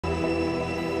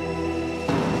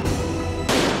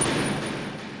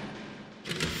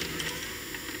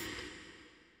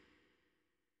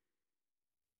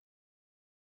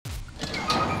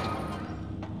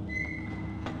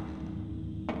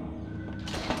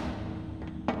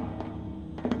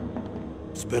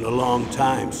It's been a long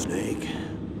time, Snake.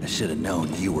 I should have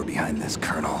known you were behind this,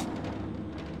 Colonel.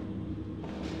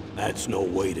 That's no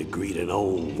way to greet an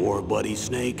old war buddy,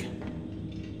 Snake.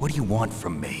 What do you want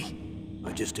from me?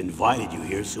 I just invited you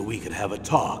here so we could have a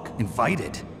talk.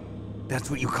 Invited?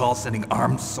 That's what you call sending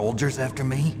armed soldiers after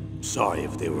me? Sorry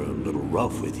if they were a little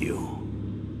rough with you.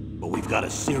 But we've got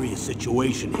a serious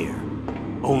situation here.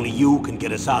 Only you can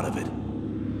get us out of it.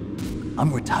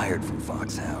 I'm retired from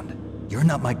Foxhound. You're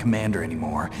not my commander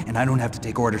anymore, and I don't have to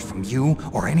take orders from you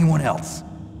or anyone else.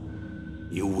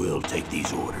 You will take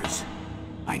these orders.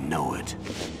 I know it.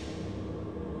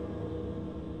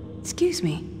 Excuse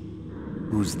me.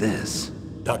 Who's this?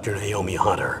 Dr. Naomi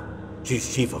Hunter.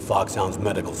 She's chief of Foxhound's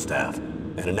medical staff,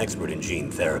 and an expert in gene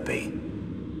therapy.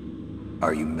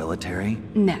 Are you military?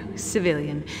 No,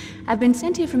 civilian. I've been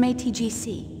sent here from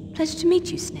ATGC. Pleasure to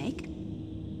meet you, Snake.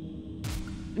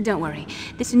 Don't worry,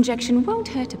 this injection won't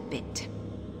hurt a bit.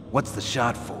 What's the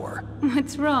shot for?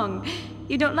 What's wrong?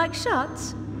 You don't like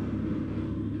shots?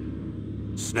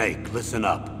 Snake, listen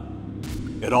up.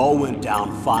 It all went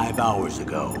down 5 hours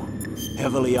ago.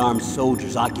 Heavily armed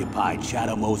soldiers occupied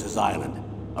Shadow Moses Island,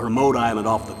 a remote island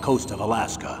off the coast of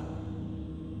Alaska.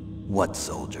 What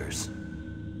soldiers?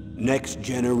 Next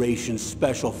Generation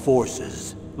Special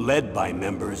Forces, led by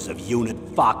members of Unit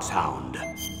Foxhound.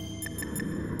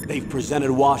 They've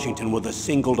presented Washington with a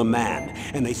single demand,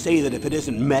 and they say that if it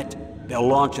isn't met, they'll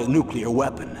launch a nuclear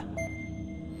weapon.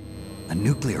 A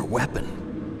nuclear weapon?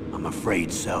 I'm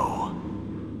afraid so.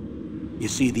 You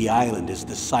see, the island is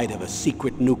the site of a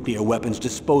secret nuclear weapons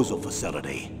disposal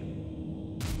facility.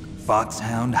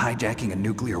 Foxhound hijacking a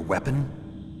nuclear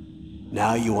weapon?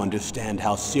 Now you understand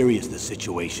how serious the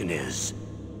situation is.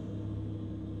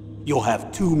 You'll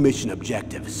have 2 mission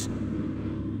objectives.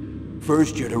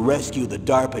 First, you're to rescue the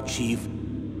DARPA chief,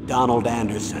 Donald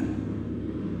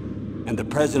Anderson, and the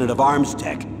president of Arms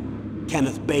Tech,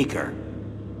 Kenneth Baker.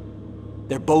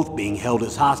 They're both being held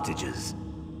as hostages.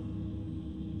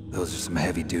 Those are some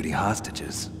heavy-duty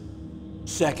hostages.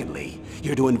 Secondly,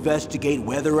 you're to investigate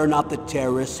whether or not the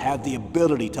terrorists have the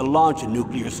ability to launch a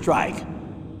nuclear strike,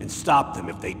 and stop them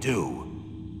if they do.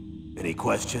 Any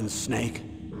questions, Snake?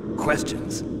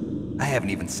 Questions? I haven't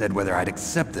even said whether I'd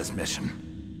accept this mission.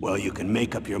 Well, you can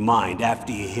make up your mind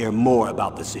after you hear more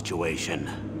about the situation.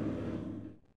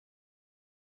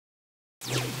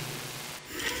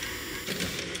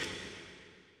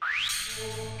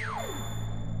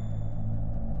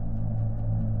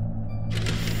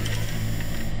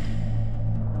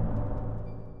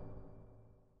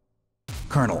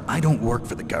 Colonel, I don't work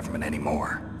for the government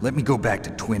anymore. Let me go back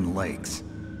to Twin Lakes.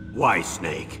 Why,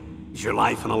 Snake? Is your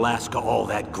life in Alaska all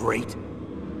that great?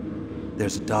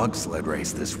 There's a dog sled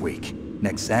race this week.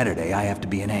 Next Saturday, I have to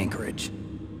be in Anchorage.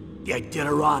 The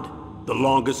Iditarod? The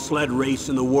longest sled race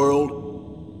in the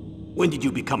world? When did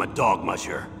you become a dog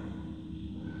musher?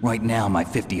 Right now, my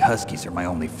 50 huskies are my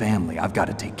only family. I've got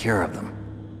to take care of them.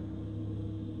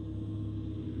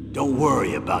 Don't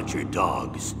worry about your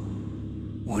dogs.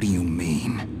 What do you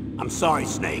mean? I'm sorry,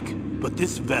 Snake, but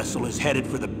this vessel is headed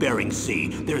for the Bering Sea.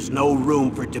 There's no room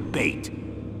for debate.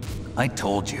 I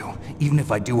told you, even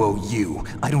if I do owe you,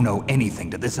 I don't owe anything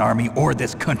to this army or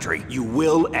this country. You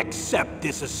will accept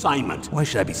this assignment. Why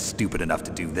should I be stupid enough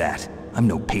to do that? I'm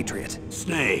no patriot.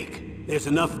 Snake, there's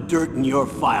enough dirt in your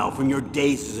file from your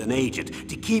days as an agent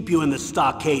to keep you in the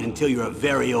stockade until you're a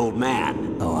very old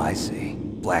man. Oh, I see.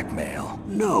 Blackmail.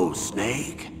 No,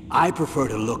 Snake. I prefer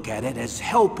to look at it as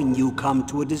helping you come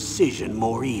to a decision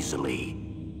more easily.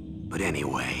 But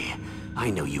anyway, I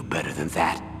know you better than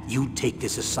that. You take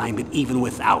this assignment even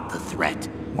without the threat.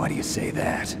 Why do you say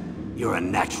that? You're a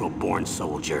natural-born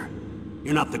soldier.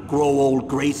 You're not the grow old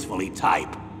gracefully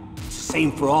type. It's the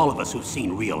same for all of us who've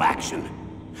seen real action.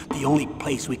 The only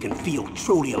place we can feel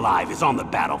truly alive is on the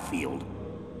battlefield.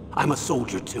 I'm a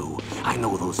soldier too. I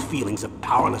know those feelings of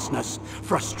powerlessness,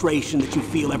 frustration that you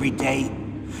feel every day.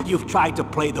 You've tried to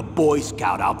play the Boy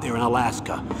Scout out there in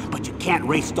Alaska, but you can't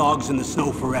race dogs in the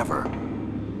snow forever.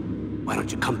 Why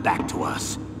don't you come back to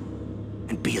us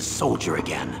and be a soldier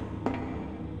again?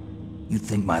 You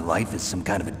think my life is some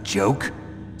kind of a joke?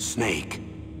 Snake,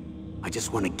 I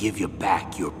just want to give you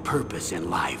back your purpose in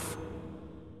life.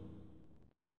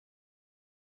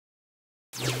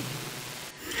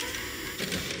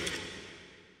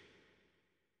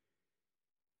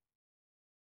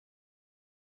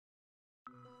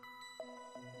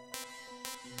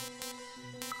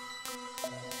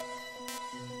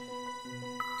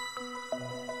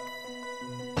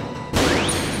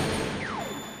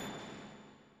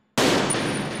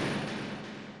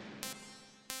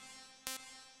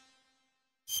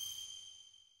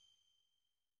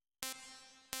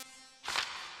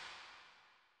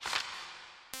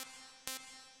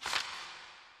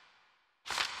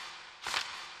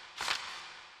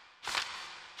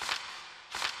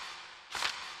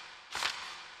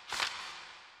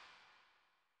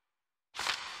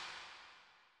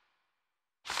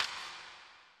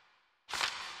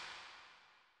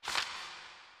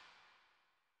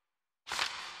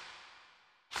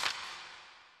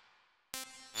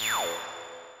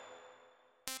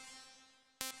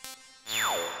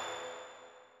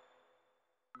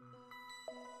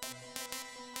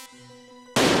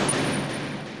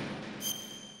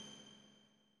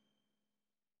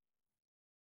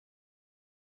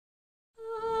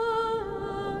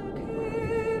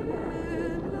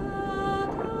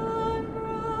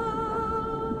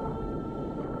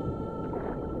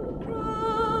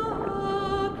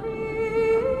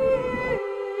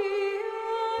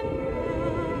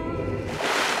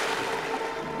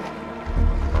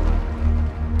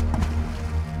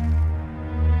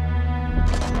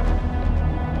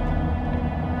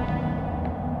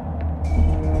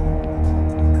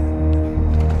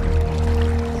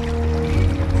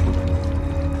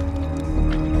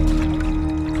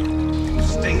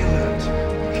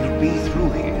 be through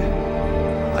here.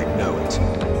 I know it.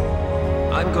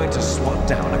 I'm going to swat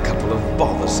down a couple of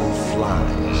bothersome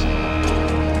flies.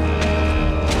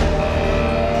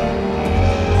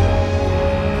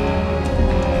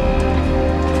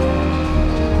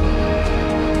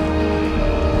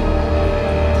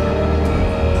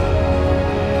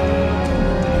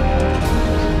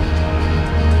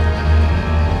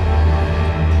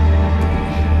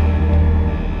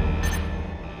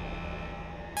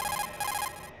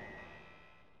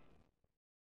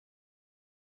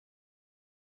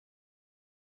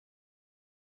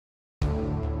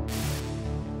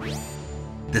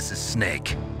 This is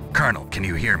Snake. Colonel, can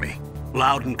you hear me?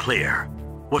 Loud and clear.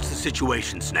 What's the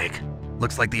situation, Snake?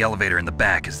 Looks like the elevator in the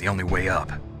back is the only way up.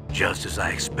 Just as I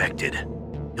expected.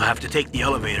 You'll have to take the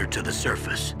elevator to the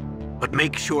surface, but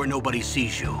make sure nobody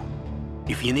sees you.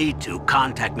 If you need to,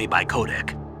 contact me by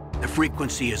codec. The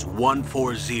frequency is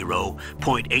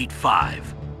 140.85.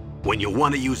 When you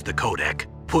want to use the codec,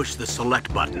 push the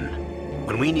select button.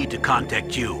 When we need to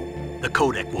contact you, the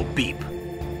codec will beep.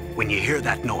 When you hear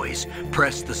that noise,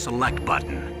 press the select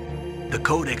button. The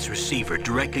codec's receiver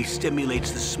directly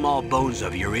stimulates the small bones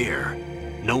of your ear.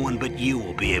 No one but you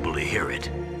will be able to hear it.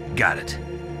 Got it.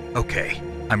 Okay,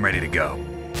 I'm ready to go.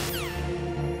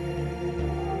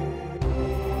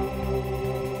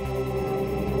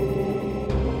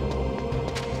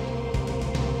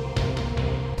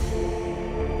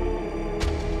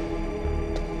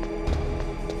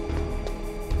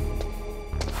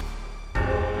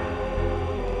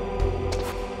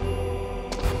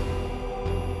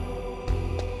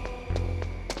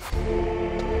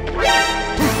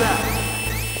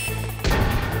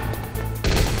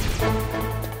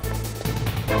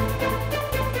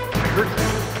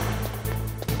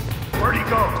 Where'd he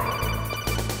go?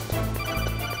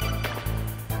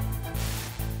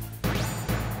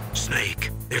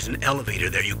 Snake, there's an elevator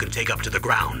there you can take up to the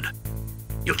ground.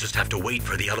 You'll just have to wait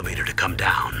for the elevator to come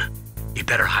down. You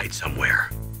better hide somewhere.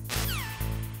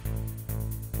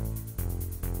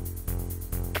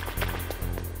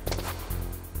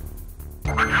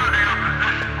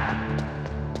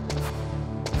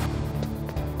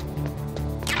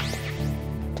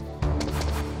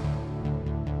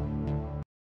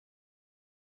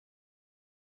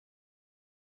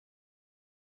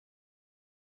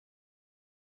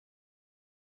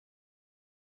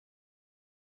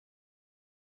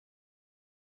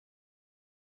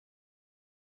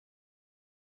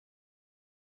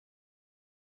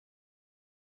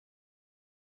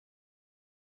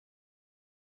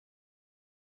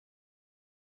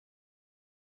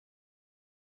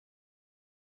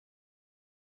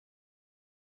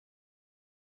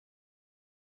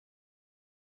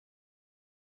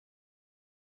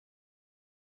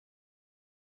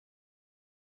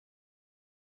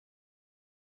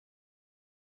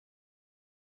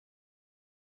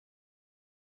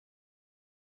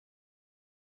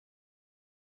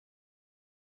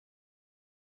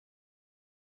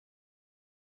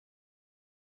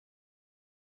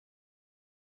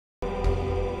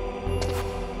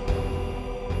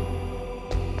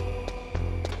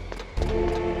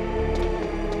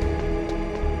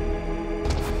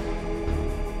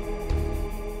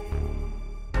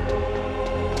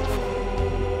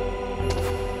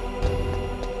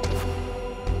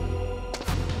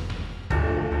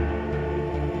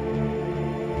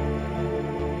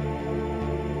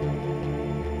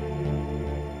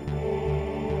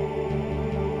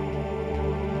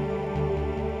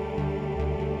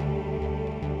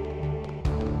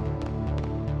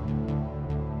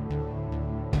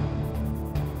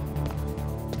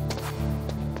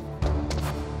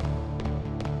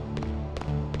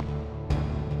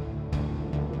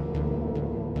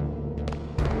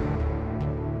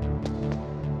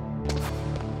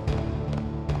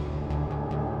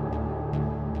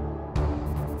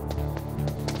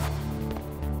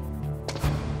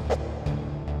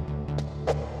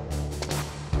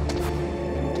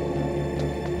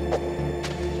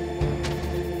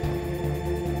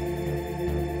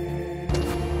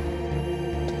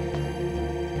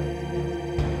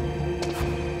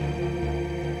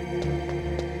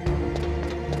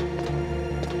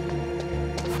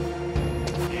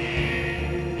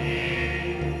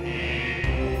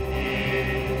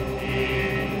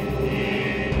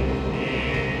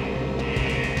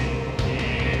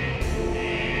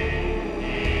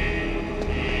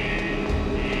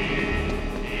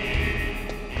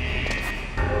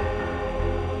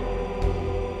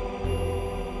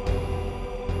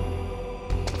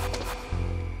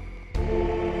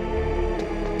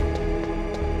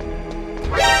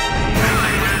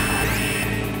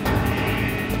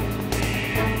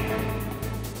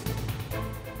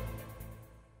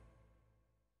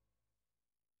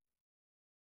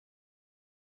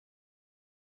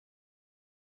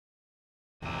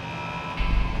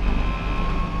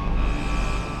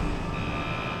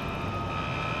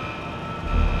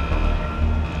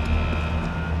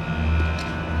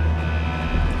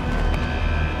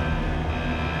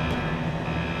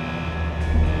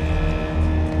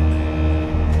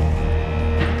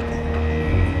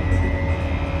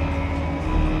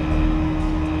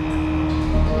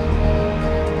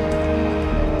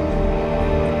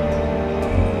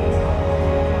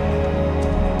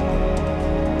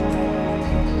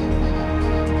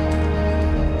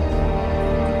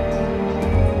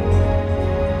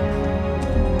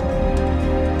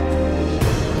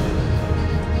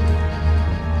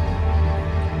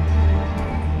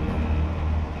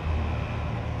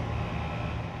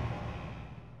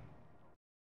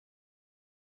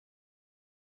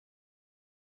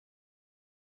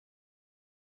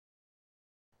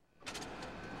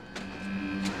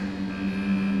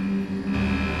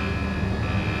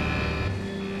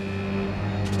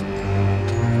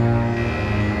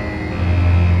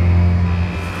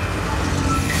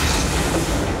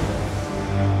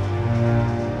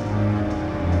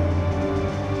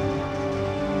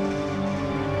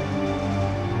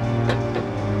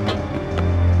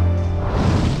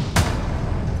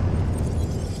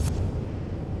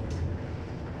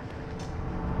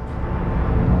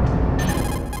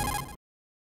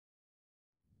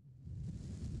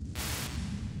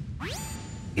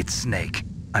 It's Snake.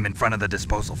 I'm in front of the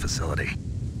disposal facility.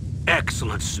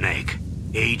 Excellent, Snake.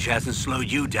 Age hasn't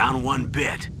slowed you down one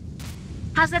bit.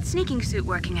 How's that sneaking suit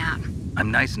working out? I'm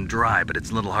nice and dry, but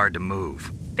it's a little hard to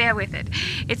move. Bear with it.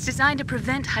 It's designed to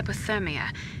prevent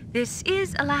hypothermia. This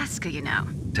is Alaska, you know.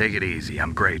 Take it easy,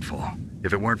 I'm grateful.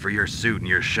 If it weren't for your suit and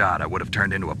your shot, I would have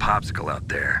turned into a popsicle out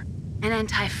there. An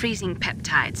anti-freezing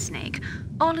peptide, Snake.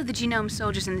 All of the genome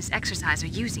soldiers in this exercise are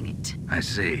using it. I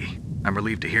see. I'm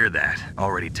relieved to hear that.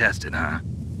 Already tested, huh?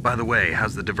 By the way,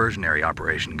 how's the diversionary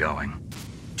operation going?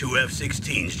 2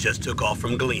 F-16s just took off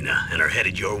from Galena and are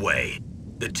headed your way.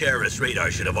 The terrorist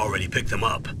radar should have already picked them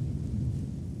up.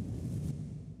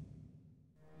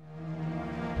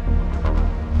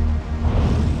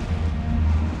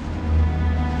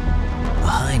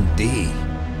 Behind D.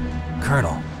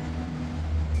 Colonel,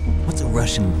 what's a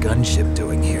Russian gunship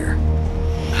doing here?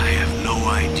 I have no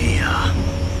idea,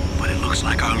 but it looks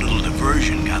like our little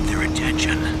diversion got their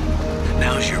attention.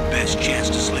 Now's your best chance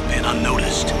to slip in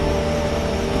unnoticed.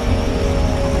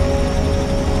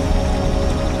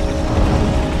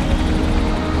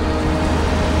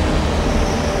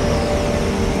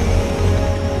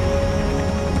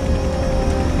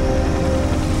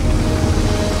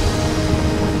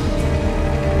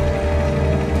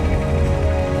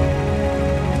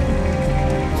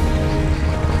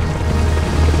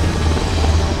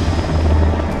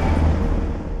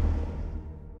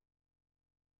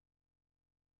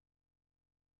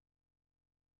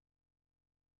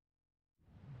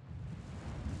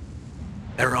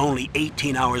 There are only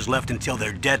 18 hours left until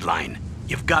their deadline.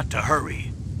 You've got to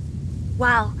hurry.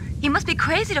 Wow, you must be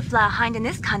crazy to fly a hind in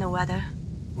this kind of weather.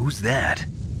 Who's that?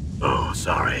 Oh,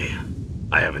 sorry.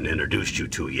 I haven't introduced you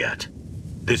to yet.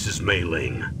 This is Mei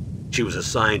Ling. She was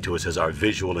assigned to us as our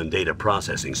visual and data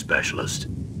processing specialist.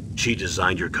 She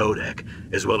designed your codec,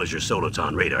 as well as your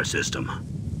Soliton radar system.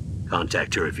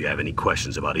 Contact her if you have any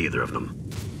questions about either of them.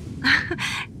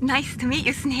 Nice to meet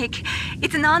you, Snake.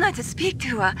 It's an honor to speak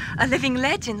to a living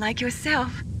legend like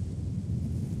yourself.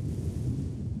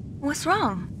 What's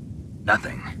wrong?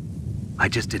 Nothing. I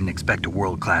just didn't expect a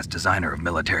world-class designer of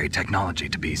military technology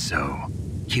to be so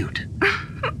cute.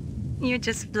 You're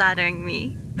just flattering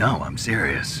me. No, I'm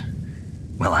serious.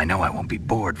 Well, I know I won't be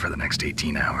bored for the next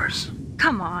 18 hours.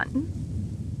 Come on.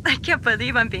 I can't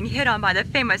believe I'm being hit on by the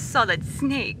famous Solid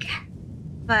Snake.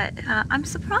 But I'm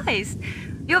surprised.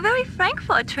 You're very frank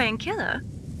for a trained killer.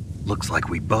 Looks like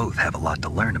we both have a lot to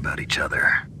learn about each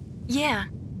other. Yeah.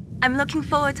 I'm looking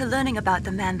forward to learning about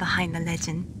the man behind the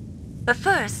legend. But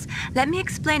first, let me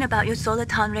explain about your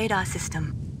Soliton radar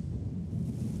system.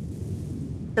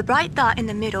 The bright dot in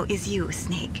the middle is you,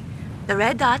 Snake. The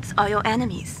red dots are your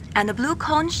enemies, and the blue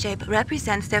cone shape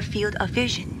represents their field of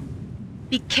vision.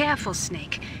 Be careful,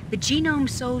 Snake. The genome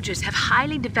soldiers have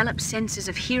highly developed senses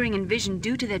of hearing and vision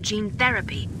due to their gene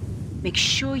therapy. Make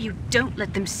sure you don't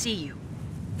let them see you.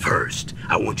 First,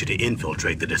 I want you to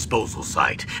infiltrate the disposal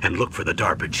site and look for the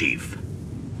DARPA chief.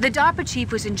 The DARPA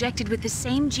chief was injected with the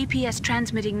same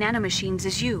GPS-transmitting nanomachines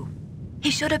as you.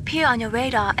 He should appear on your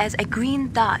radar as a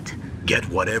green dot. Get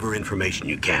whatever information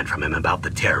you can from him about the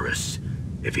terrorists.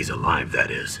 If he's alive, that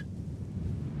is.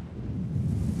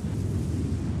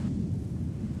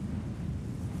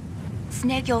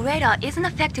 Snake, your radar isn't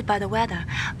affected by the weather,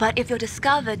 but if you're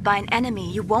discovered by an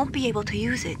enemy, you won't be able to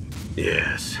use it.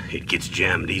 Yes, it gets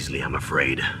jammed easily, I'm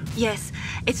afraid. Yes,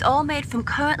 it's all made from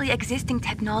currently existing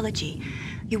technology.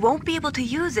 You won't be able to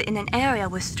use it in an area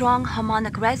with strong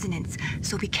harmonic resonance,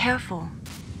 so be careful.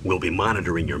 We'll be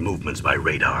monitoring your movements by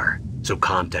radar, so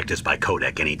contact us by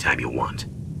codec anytime you want.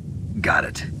 Got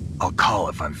it. I'll call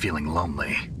if I'm feeling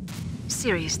lonely.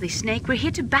 Seriously, Snake, we're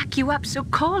here to back you up, so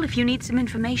call if you need some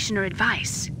information or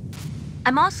advice.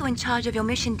 I'm also in charge of your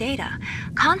mission data.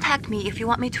 Contact me if you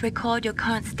want me to record your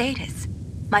current status.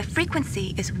 My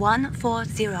frequency is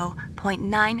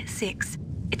 140.96.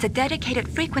 It's a dedicated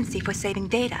frequency for saving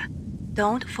data.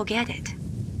 Don't forget it.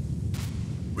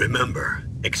 Remember,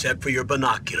 except for your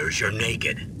binoculars, you're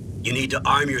naked. You need to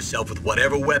arm yourself with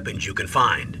whatever weapons you can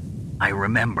find. I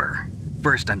remember.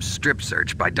 First I'm strip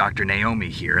searched by Dr. Naomi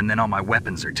here, and then all my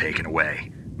weapons are taken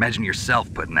away. Imagine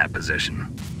yourself put in that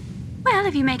position. Well,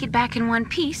 if you make it back in one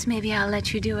piece, maybe I'll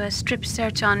let you do a strip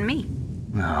search on me.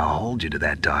 I'll hold you to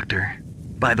that, Doctor.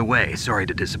 By the way, sorry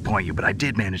to disappoint you, but I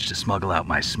did manage to smuggle out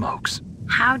my smokes.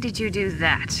 How did you do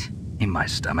that? In my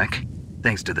stomach.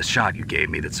 Thanks to the shot you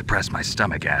gave me that suppressed my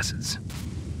stomach acids.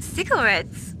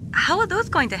 Cigarettes? How are those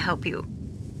going to help you?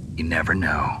 You never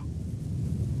know.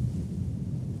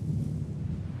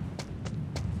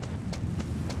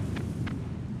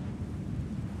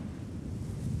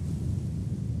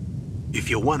 If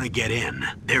you want to get in,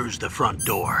 there's the front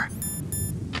door.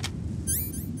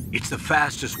 It's the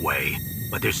fastest way,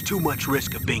 but there's too much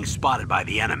risk of being spotted by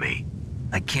the enemy.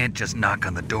 I can't just knock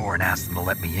on the door and ask them to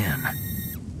let me in.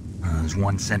 There's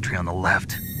one sentry on the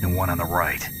left and one on the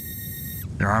right.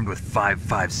 They're armed with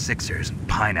 5.56ers and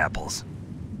pineapples.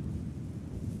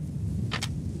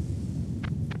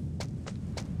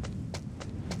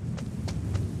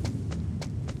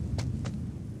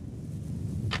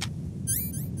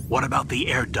 What about the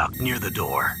air duct near the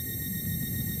door?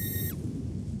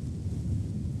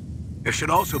 There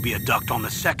should also be a duct on the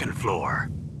second floor.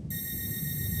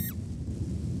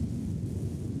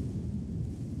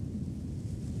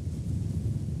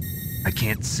 I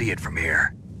can't see it from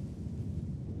here.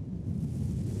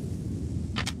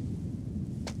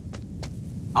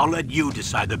 I'll let you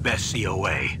decide the best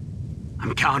COA.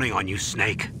 I'm counting on you,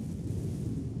 Snake.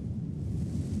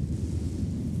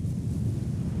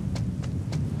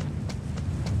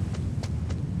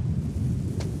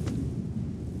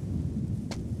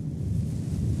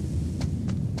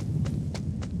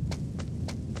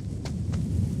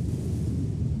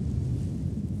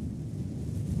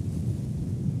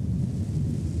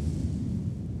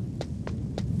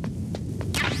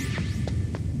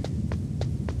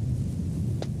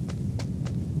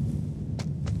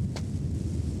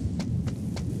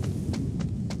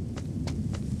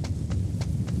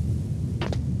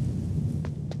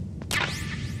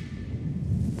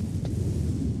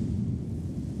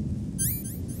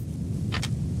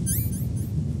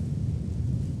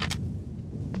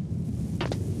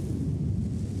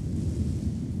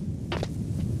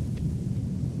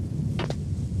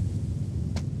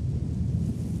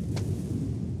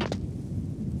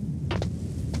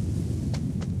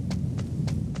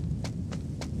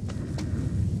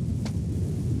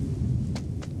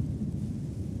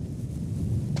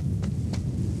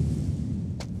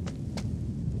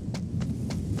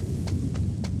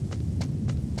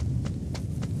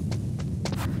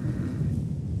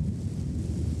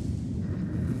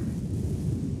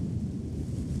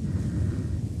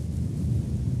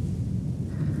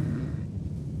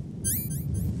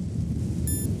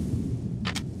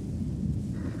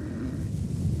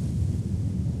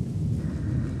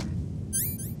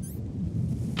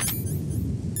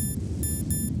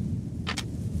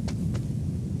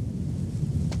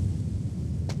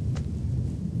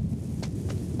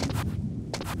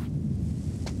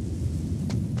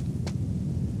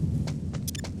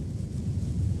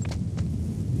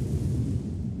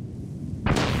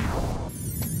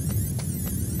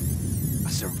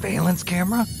 Surveillance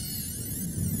camera?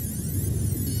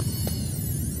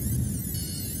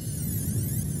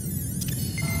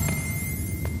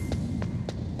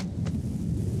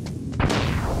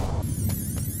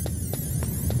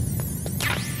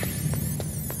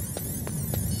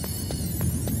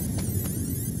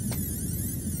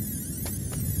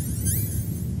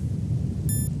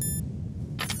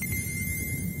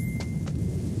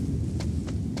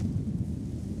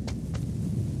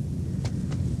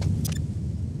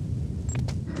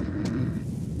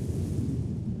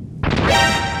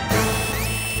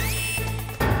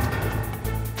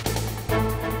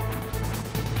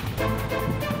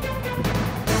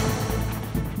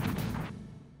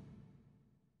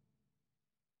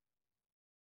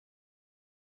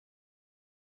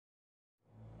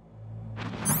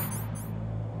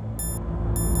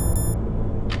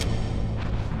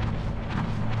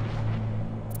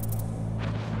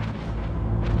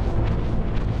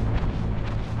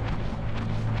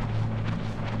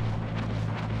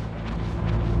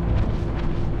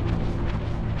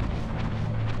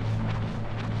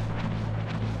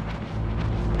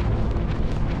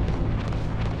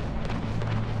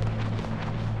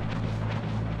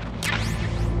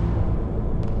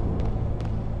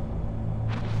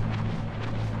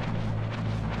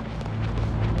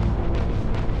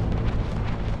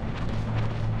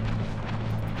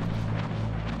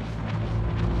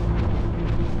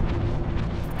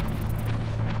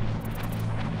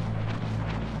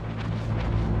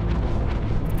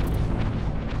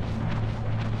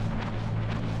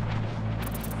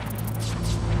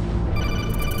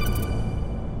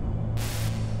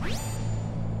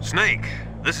 Snake,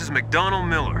 this is McDonald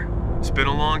Miller. It's been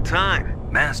a long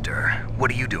time. Master, what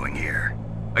are you doing here?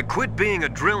 I quit being a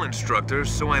drill instructor,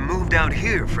 so I moved out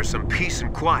here for some peace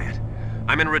and quiet.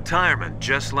 I'm in retirement,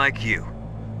 just like you.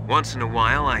 Once in a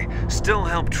while, I still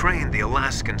help train the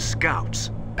Alaskan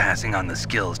Scouts. Passing on the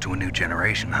skills to a new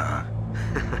generation, huh?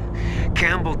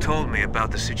 Campbell told me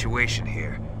about the situation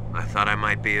here. I thought I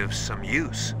might be of some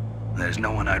use. There's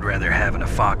no one I'd rather have in a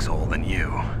foxhole than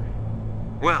you.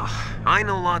 Well, I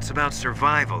know lots about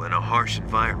survival in a harsh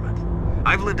environment.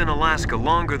 I've lived in Alaska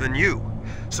longer than you,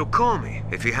 So call me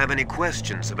if you have any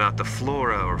questions about the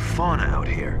flora or fauna out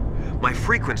here. My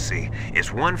frequency is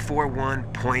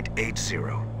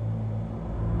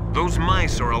 141.80. Those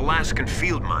mice are Alaskan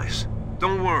field mice.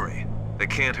 Don't worry, they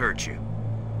can't hurt you.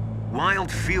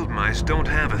 Wild field mice don't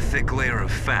have a thick layer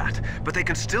of fat, but they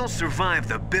can still survive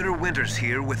the bitter winters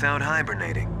here without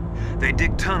hibernating. They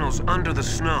dig tunnels under the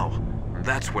snow.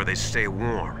 That's where they stay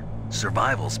warm.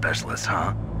 Survival specialists,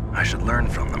 huh? I should learn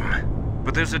from them.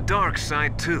 But there's a dark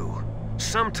side too.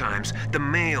 Sometimes the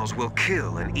males will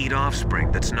kill and eat offspring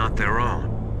that's not their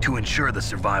own. To ensure the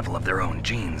survival of their own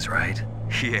genes, right?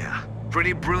 Yeah,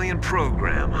 pretty brilliant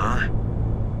program, huh?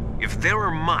 If there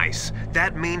are mice,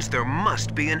 that means there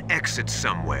must be an exit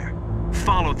somewhere.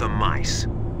 Follow the mice.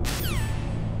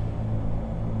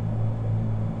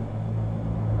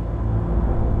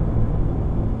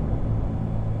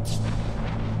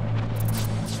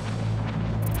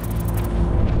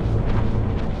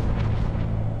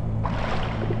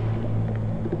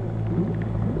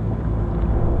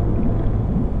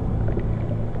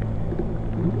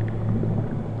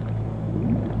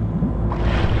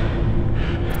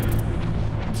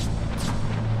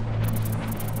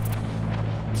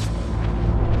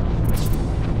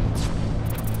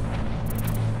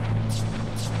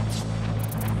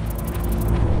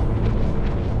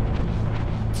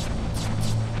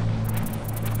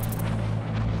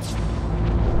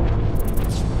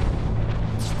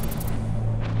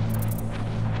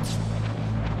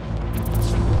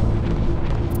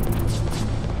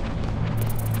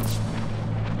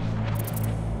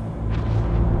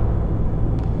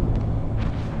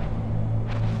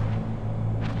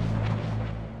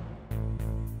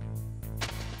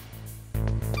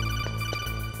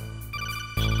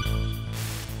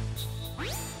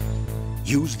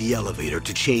 Use the elevator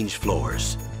to change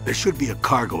floors. There should be a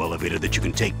cargo elevator that you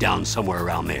can take down somewhere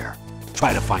around there.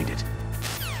 Try to find it.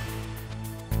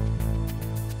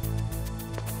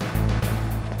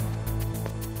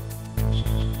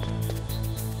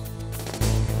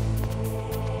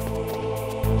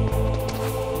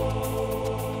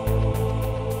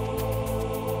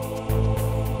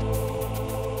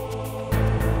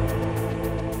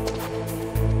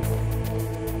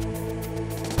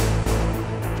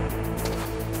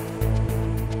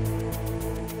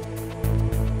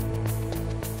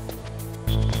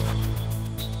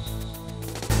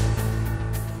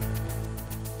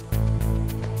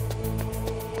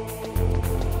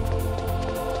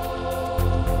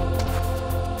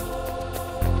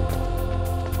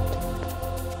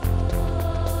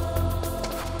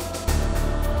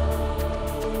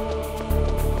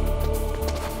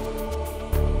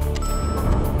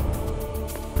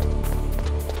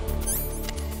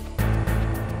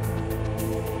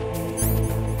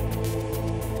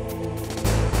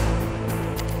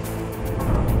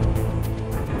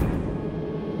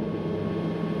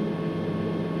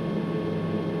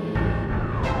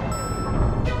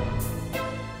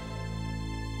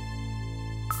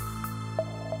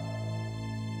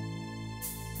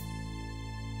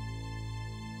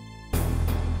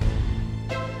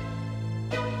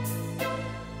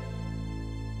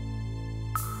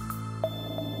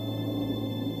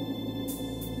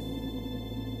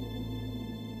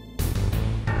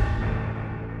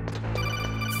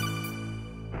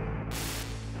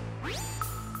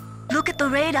 Look at the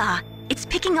radar. It's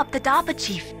picking up the DARPA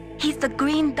chief. He's the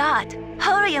green dot.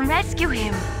 Hurry and rescue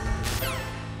him.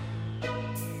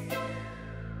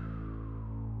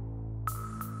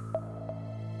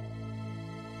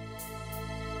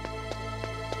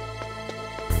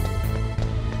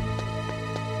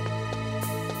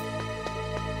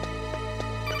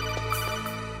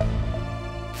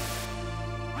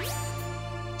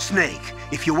 Snake,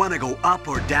 if you want to go up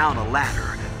or down a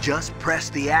ladder, just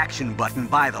press the action button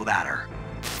by the ladder.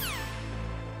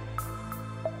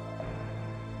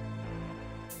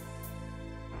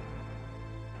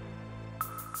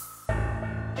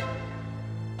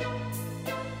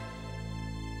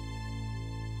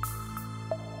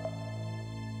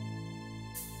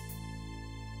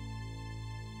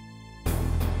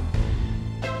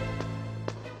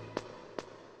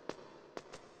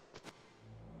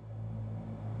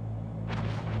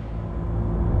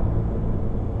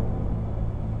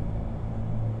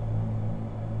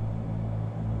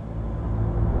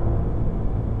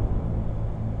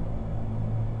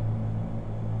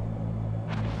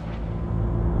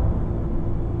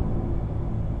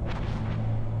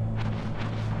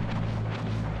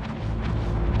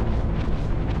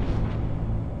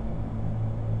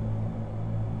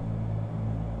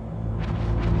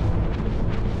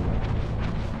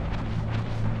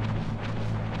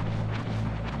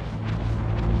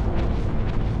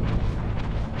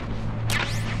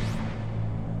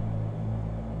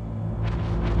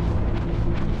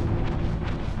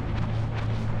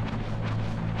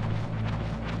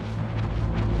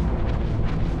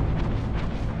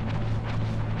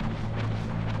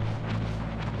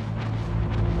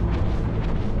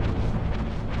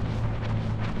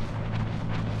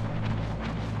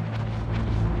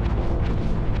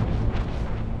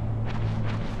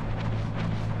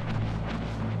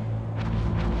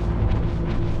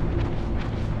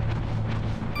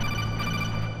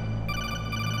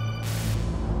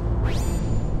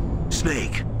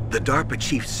 DARPA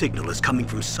chief's signal is coming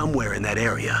from somewhere in that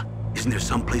area. Isn't there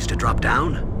some place to drop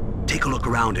down? Take a look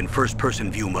around in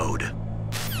first-person view mode.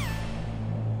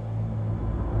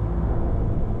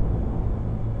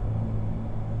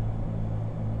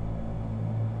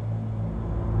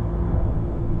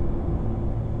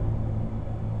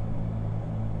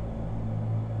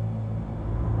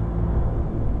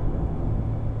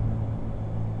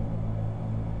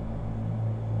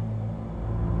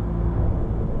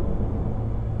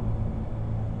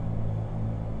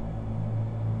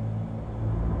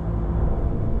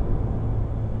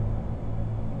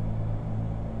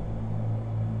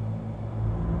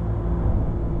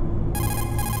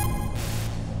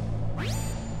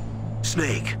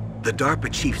 Snake, the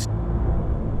DARPA chief's...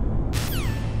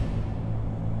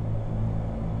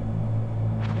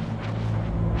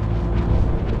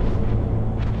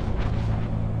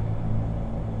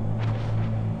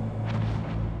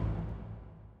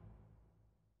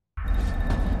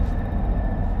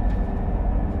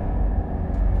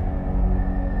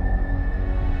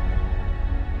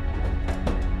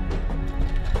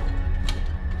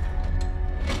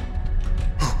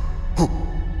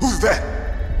 Who's that?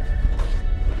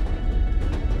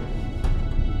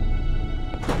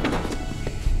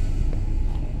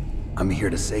 I'm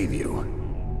here to save you.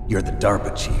 You're the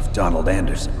DARPA chief, Donald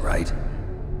Anderson, right?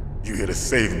 You here to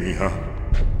save me, huh?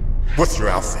 What's your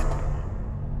outfit?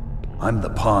 I'm the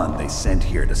pawn they sent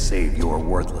here to save your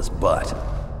worthless butt.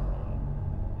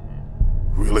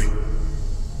 Really?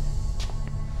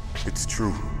 It's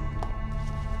true.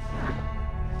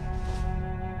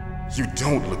 You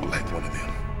don't look like one of them.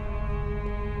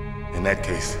 In that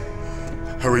case,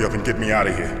 hurry up and get me out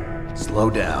of here. Slow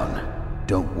down.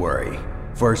 Don't worry.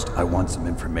 First, I want some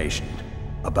information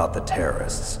about the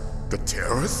terrorists. The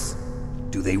terrorists?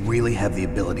 Do they really have the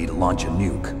ability to launch a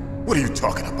nuke? What are you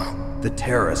talking about? The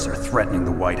terrorists are threatening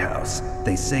the White House.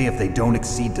 They say if they don't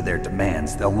accede to their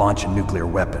demands, they'll launch a nuclear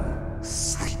weapon.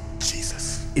 Sweet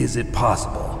Jesus. Is it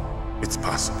possible? It's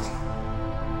possible.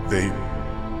 They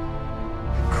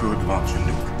could launch a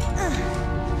nuke.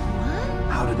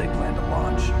 How do they plan to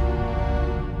launch?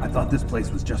 I thought this place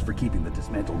was just for keeping the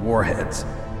dismantled warheads.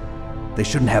 They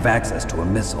shouldn't have access to a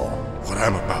missile. What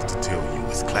I'm about to tell you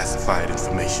is classified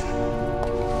information.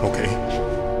 Okay?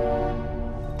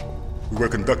 We were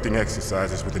conducting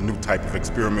exercises with a new type of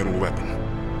experimental weapon.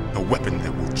 A weapon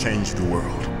that will change the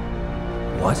world.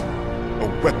 What?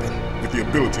 A weapon with the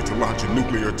ability to launch a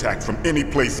nuclear attack from any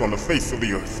place on the face of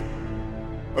the Earth.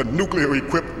 A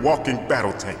nuclear-equipped walking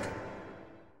battle tank.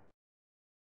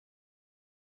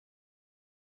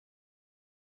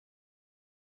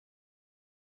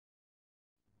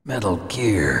 Metal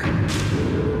Gear.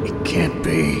 It can't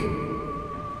be.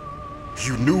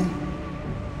 You knew?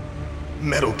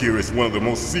 Metal Gear is one of the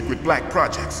most secret black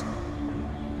projects.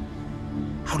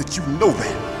 How did you know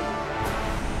that?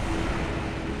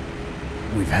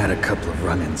 We've had a couple of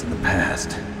run-ins in the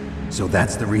past. So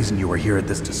that's the reason you were here at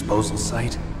this disposal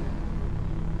site?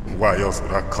 Why else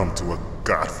would I come to a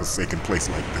godforsaken place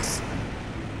like this?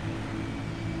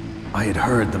 I had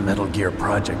heard the Metal Gear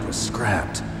project was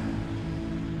scrapped.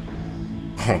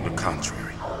 On the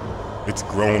contrary, it's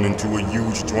grown into a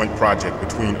huge joint project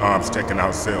between ArmsTech and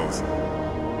ourselves.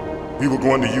 We were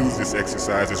going to use this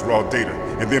exercise as raw data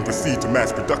and then proceed to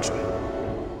mass production.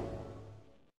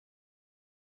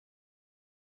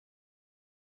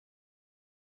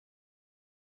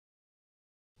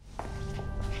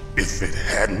 If it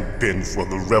hadn't been for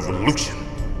the revolution.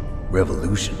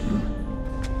 Revolution?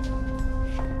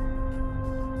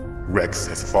 Rex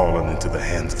has fallen into the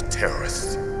hands of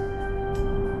terrorists.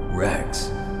 Rex?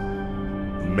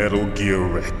 Metal Gear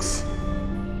Rex.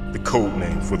 The code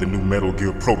name for the new Metal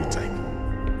Gear prototype.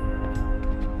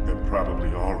 They're probably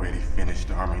already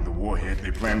finished arming the warhead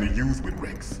they plan to use with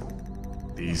Rex.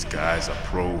 These guys are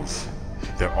pros.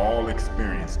 They're all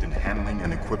experienced in handling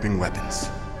and equipping weapons.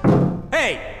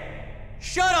 Hey!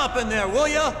 Shut up in there, will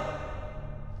ya?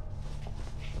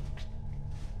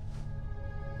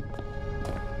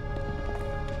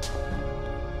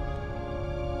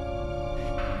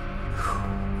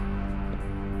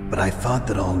 But I thought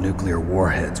that all nuclear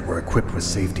warheads were equipped with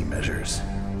safety measures.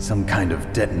 Some kind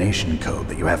of detonation code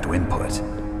that you have to input.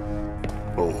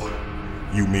 Oh,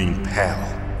 you mean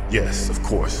PAL? Yes, of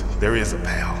course, there is a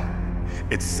PAL.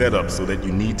 It's set up so that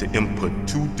you need to input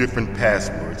 2 different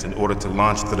passwords in order to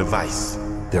launch the device.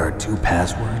 There are 2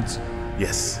 passwords?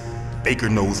 Yes, Baker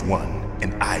knows one,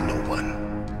 and I know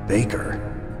one. Baker?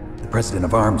 The president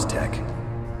of ArmsTech?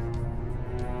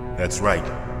 That's right.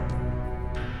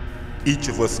 Each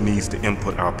of us needs to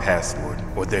input our password,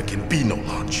 or there can be no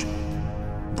launch.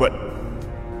 But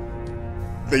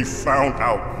They found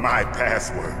out my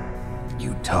password.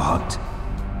 You talked?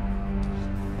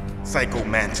 Psycho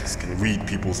Mantis can read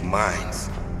people's minds.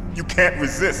 You can't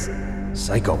resist.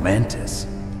 Psycho Mantis?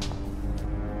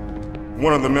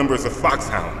 One of the members of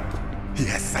Foxhound. He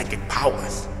has psychic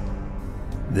powers.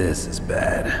 This is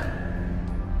bad.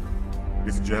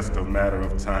 It's just a matter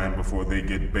of time before they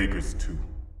get Baker's too.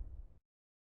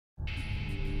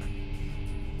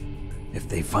 If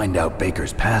they find out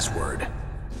Baker's password...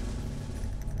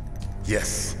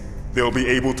 Yes, they'll be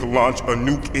able to launch a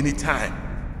nuke anytime.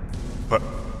 But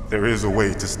there is a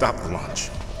way to stop the launch.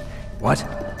 What?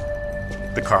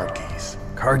 The card keys.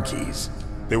 Card keys?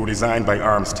 They were designed by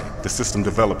ArmsTech, the system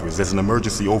developers, as an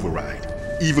emergency override.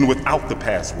 Even without the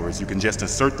passwords, you can just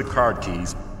insert the card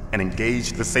keys and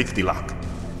engage the safety lock.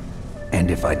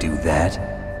 And if I do that?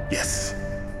 Yes.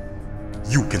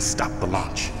 You can stop the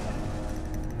launch.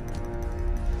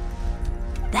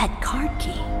 That card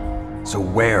key. So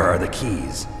where are the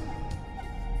keys?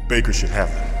 Baker should have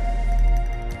them.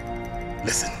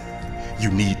 Listen,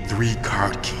 you need 3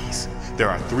 card keys. There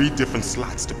are 3 different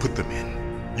slots to put them in.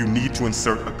 You need to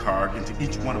insert a card into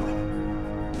each one of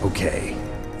them. Okay,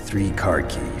 3 card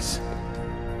keys.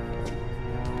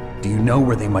 Do you know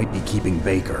where they might be keeping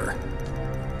Baker?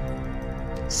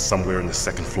 Somewhere in the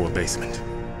 2nd floor basement.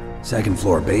 2nd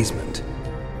floor basement?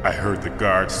 I heard the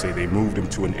guards say they moved him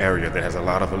to an area that has a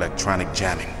lot of electronic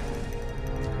jamming.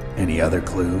 Any other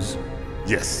clues?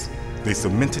 Yes, they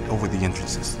cemented over the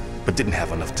entrances, but didn't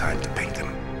have enough time to paint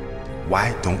them.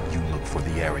 Why don't you look for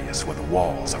the areas where the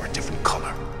walls are a different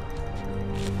color?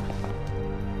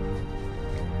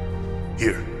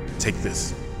 Here, take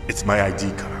this. It's my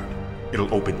ID card.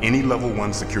 It'll open any level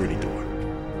 1 security door.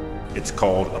 It's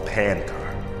called a PAN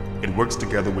card. It works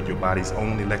together with your body's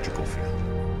own electrical field.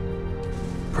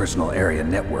 Personal area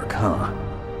network, huh?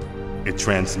 It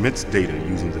transmits data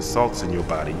using the salts in your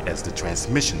body as the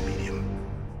transmission medium.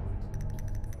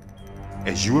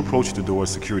 As you approach the door's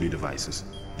security devices,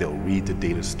 they'll read the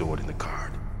data stored in the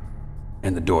card.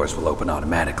 And the doors will open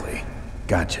automatically.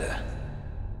 Gotcha.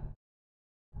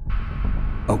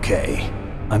 Okay,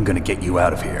 I'm gonna get you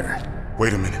out of here.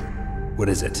 Wait a minute. What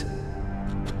is it?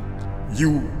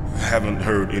 You haven't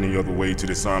heard any other way to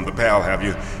disarm the PAL, have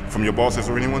you? From your bosses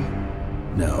or anyone?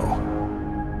 No.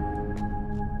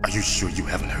 Are you sure you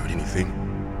haven't heard anything?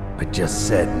 I just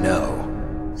said no.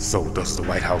 So does the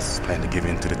White House plan to give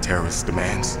in to the terrorists'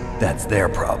 demands? That's their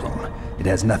problem. It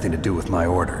has nothing to do with my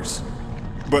orders.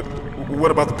 But what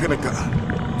about the Pentagon?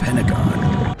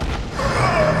 Pentagon?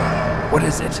 What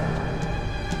is it?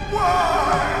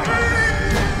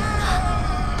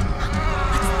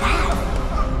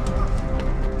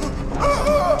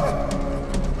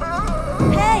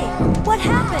 Hey, what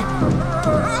happened?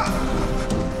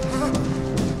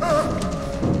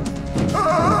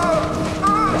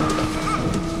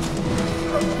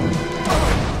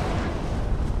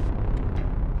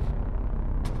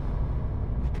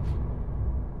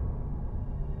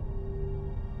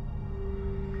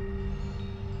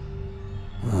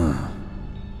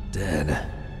 Dead.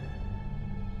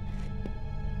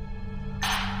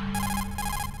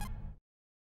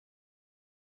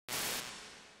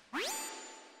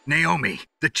 Naomi,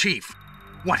 the chief.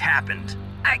 What happened?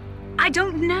 I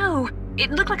don't know.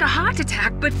 It looked like a heart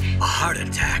attack, but... A heart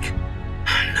attack?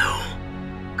 No.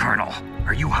 Colonel,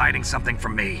 are you hiding something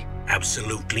from me?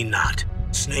 Absolutely not.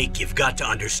 Snake, you've got to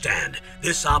understand.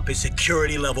 This op is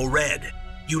security level red.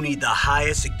 You need the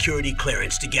highest security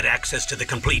clearance to get access to the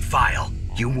complete file.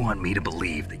 You want me to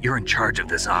believe that you're in charge of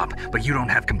this op, but you don't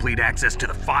have complete access to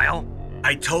the file?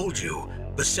 I told you,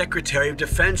 the Secretary of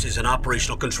Defense is in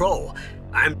operational control.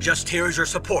 I'm just here as your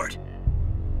support.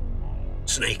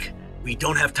 Snake, we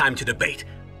don't have time to debate.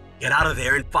 Get out of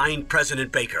there and find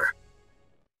President Baker.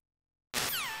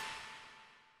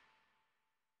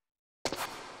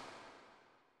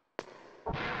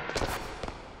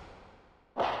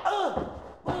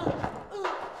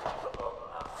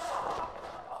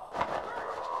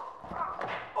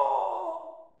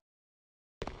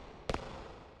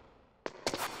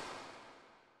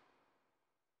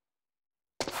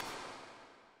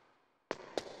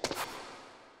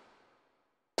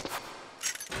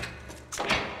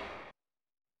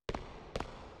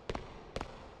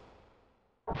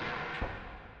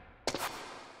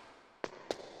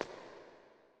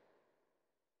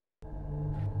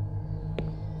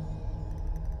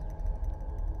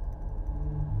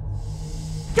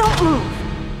 Don't move!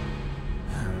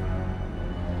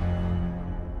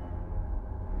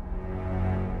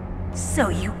 So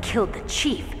you killed the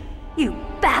chief, you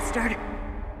bastard!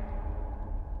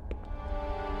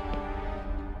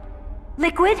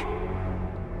 Liquid?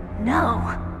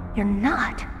 No. You're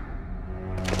not.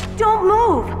 Don't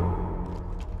move!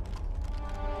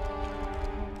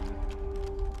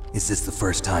 Is this the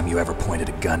first time you ever pointed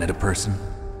a gun at a person?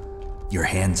 Your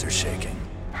hands are shaking.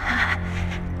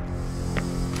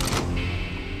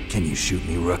 Can you shoot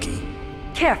me, rookie?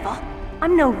 Careful.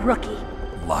 I'm no rookie.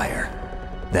 Liar.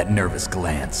 That nervous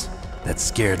glance, that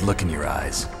scared look in your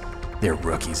eyes. They're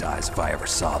rookie's eyes if I ever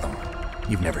saw them.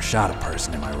 You've never shot a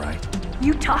person, am I right?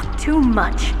 You talk too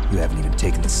much. You haven't even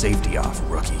taken the safety off,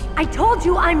 rookie. I told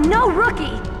you I'm no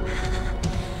rookie!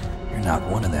 You're not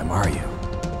one of them, are you?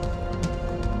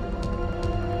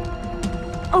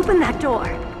 Open that door.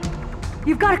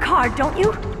 You've got a card, don't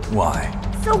you? Why?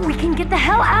 So we can get the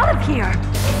hell out of here!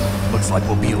 Looks like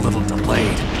we'll be a little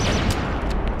delayed.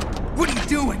 What are you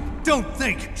doing? Don't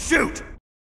think! Shoot!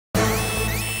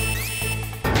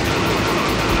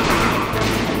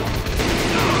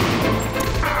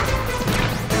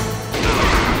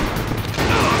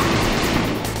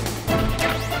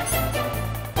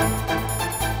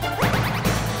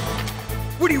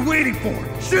 What are you waiting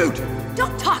for? Shoot!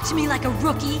 Don't talk to me like a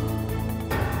rookie!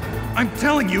 I'm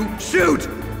telling you, shoot!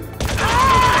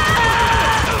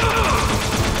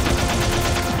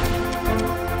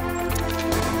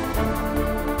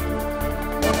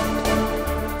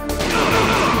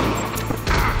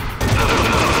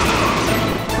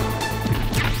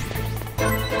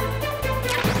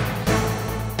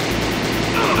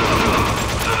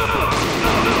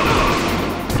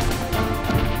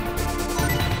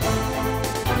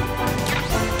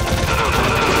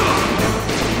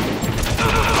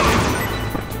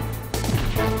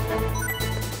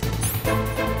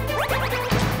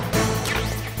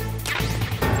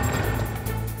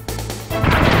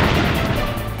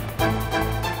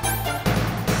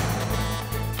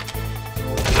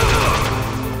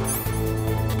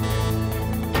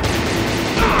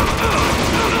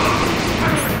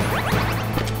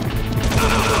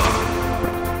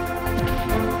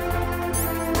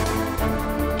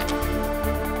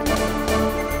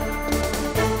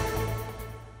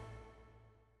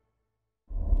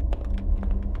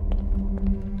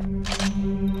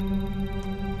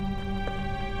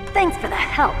 Thanks for the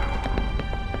help.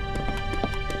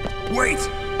 Wait!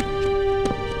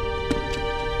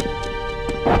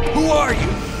 Who are you?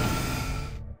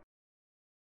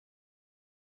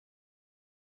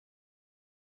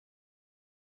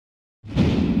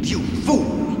 You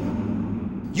fool!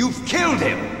 You've killed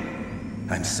him!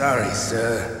 I'm sorry,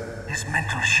 sir. His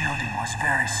mental shielding was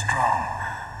very strong.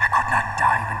 I could not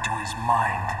dive into his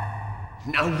mind.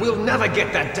 Now we'll never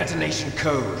get that detonation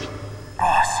code.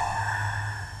 Boss,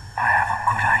 I have a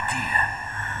good idea.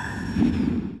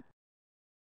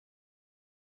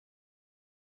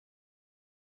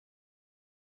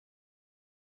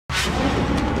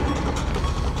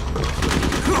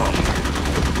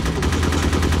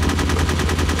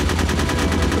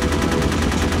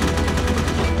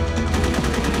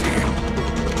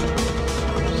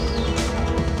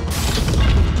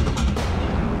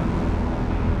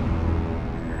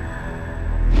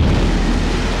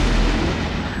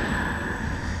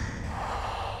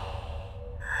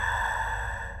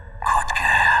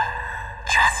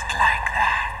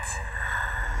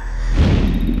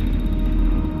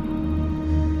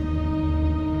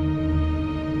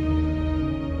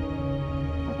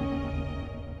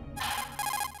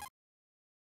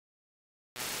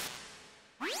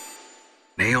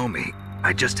 Naomi,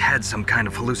 I just had some kind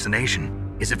of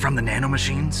hallucination. Is it from the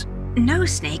nanomachines? No,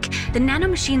 Snake. The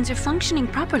nanomachines are functioning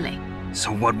properly.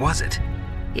 So what was it?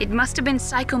 It must have been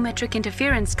psychometric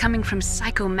interference coming from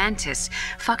Psycho Mantis,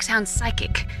 Foxhound's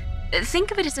psychic. Think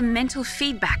of it as a mental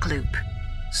feedback loop.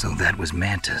 So that was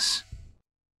Mantis.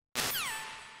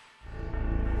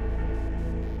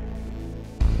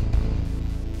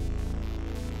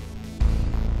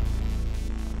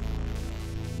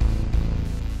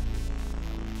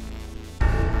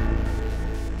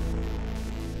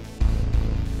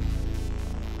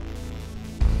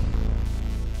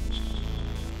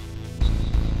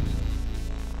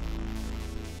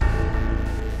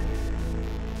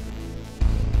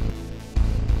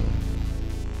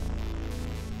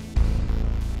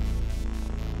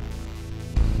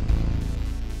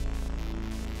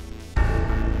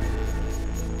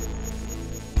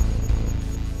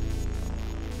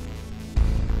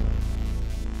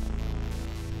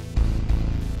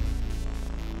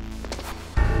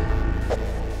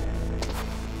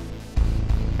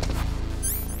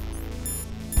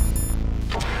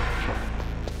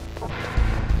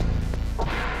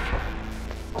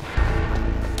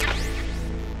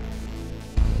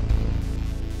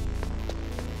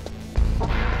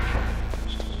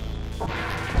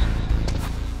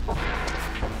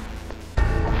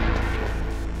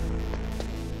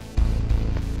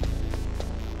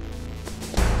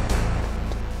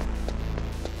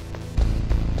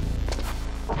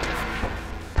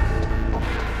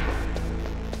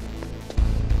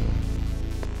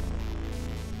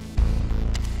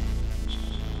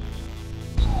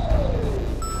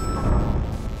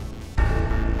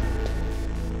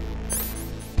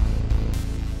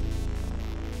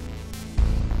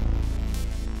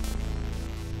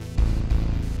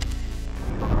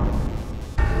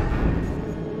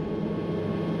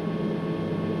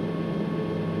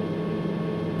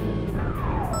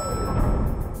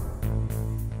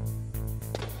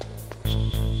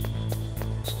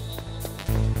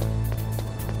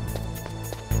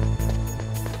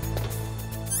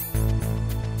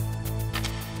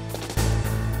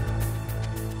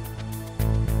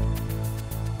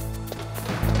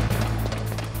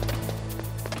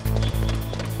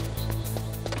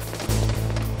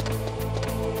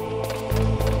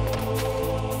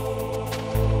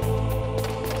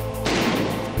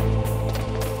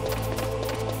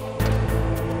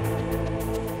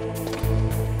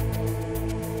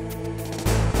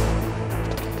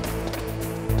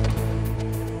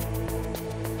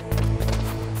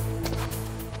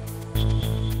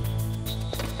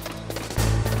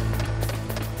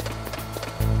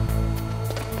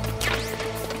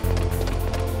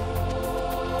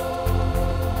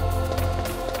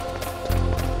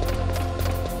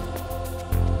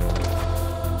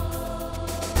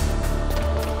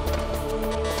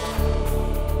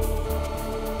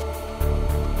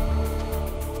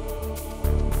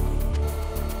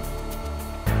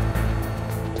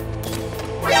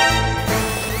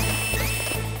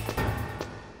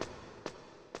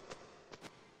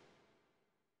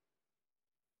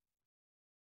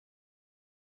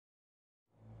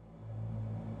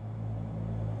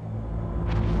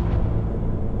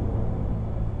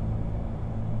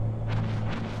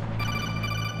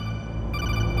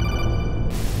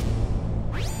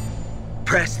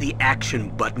 Press the action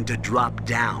button to drop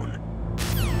down.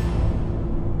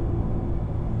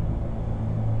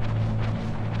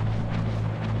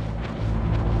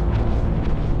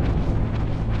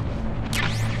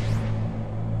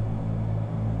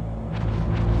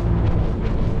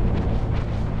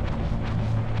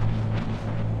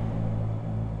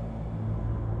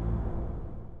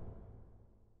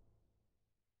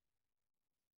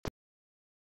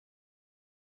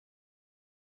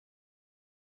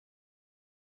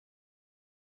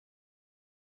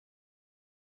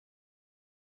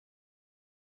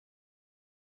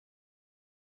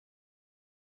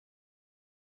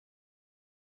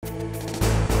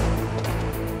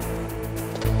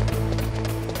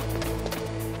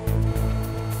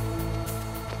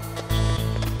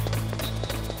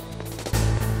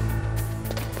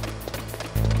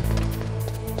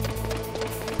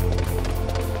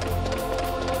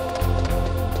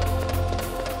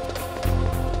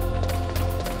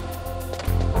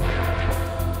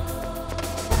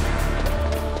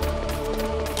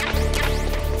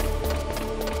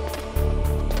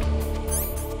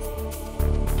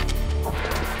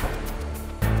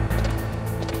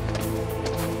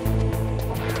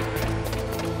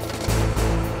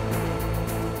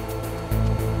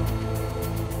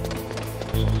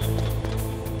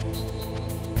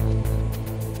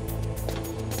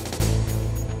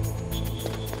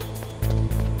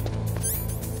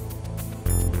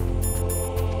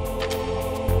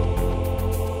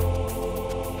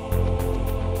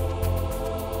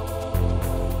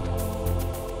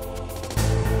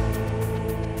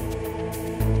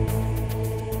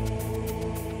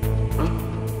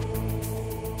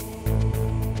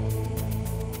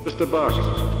 Mr.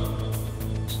 Barton,